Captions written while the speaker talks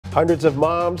Hundreds of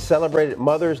moms celebrated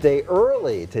Mother's Day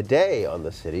early today on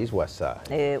the city's west side.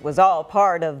 It was all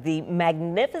part of the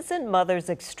Magnificent Mothers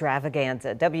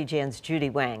Extravaganza. WGN's Judy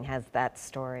Wang has that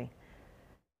story.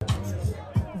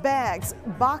 Bags,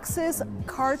 boxes,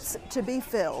 carts to be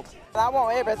filled. I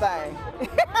want everything.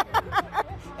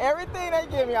 Everything they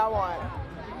give me, I want.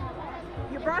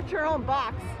 You brought your own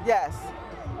box. Yes,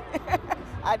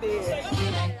 I did.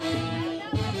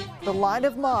 The line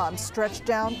of moms stretched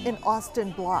down in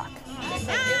Austin Block.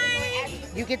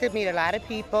 You get to meet a lot of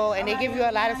people, and they give you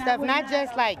a lot of stuff, not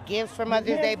just like gifts for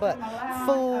Mother's Day, but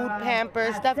food,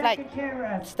 Pampers, stuff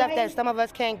that some of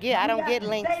us can't get. I don't get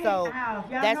links, so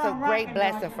that's a great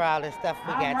blessing for all the stuff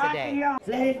we got today.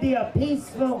 Let it be a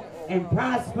peaceful and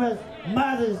prosperous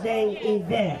Mother's Day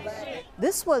event.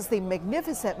 This was the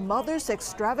Magnificent Mothers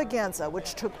Extravaganza,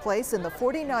 which took place in the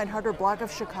 4900 block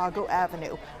of Chicago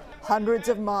Avenue. Hundreds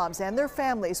of moms and their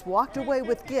families walked away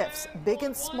with gifts, big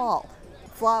and small,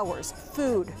 flowers,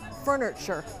 food,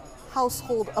 furniture,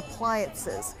 household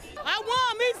appliances. I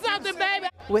want me something, baby!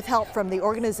 With help from the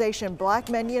organization Black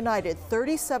Men United,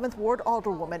 37th Ward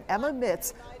Alderwoman Emma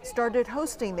Mitz started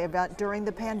hosting the event during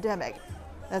the pandemic.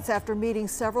 That's after meeting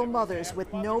several mothers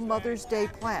with no Mother's Day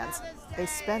plans. They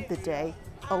spent the day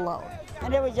alone.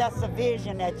 And it was just a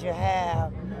vision that you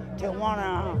have to want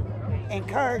to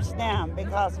encourage them,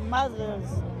 because mothers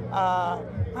are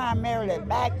primarily the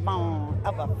backbone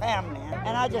of a family.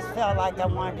 And I just felt like I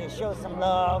wanted to show some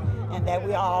love and that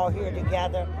we're all here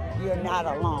together. You're not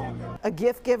alone. A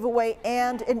gift giveaway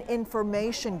and an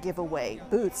information giveaway.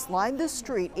 Booths lined the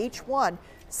street, each one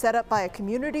set up by a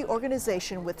community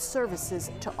organization with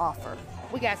services to offer.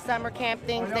 We got summer camp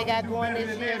things they got going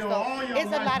this year, so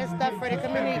it's a lot of stuff for the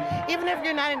community. Even if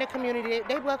you're not in the community,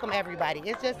 they welcome everybody.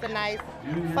 It's just a nice,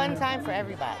 fun time for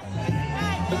everybody.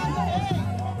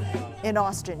 In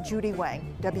Austin, Judy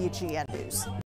Wang, WGN News.